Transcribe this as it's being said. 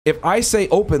If I say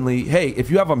openly, hey, if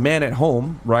you have a man at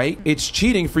home, right, it's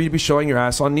cheating for you to be showing your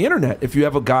ass on the internet if you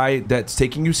have a guy that's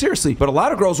taking you seriously. But a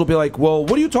lot of girls will be like, well,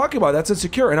 what are you talking about? That's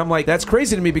insecure. And I'm like, that's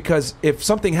crazy to me, because if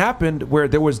something happened where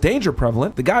there was danger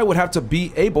prevalent, the guy would have to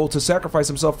be able to sacrifice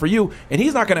himself for you. And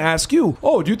he's not going to ask you,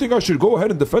 oh, do you think I should go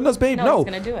ahead and defend us, babe? No.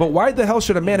 But why the hell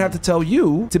should a man have to tell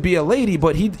you to be a lady,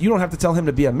 but you don't have to tell him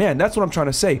to be a man? That's what I'm trying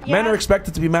to say. Yeah. Men are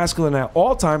expected to be masculine at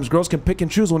all times. Girls can pick and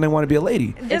choose when they want to be a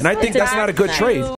lady. And I think that's not a good trade.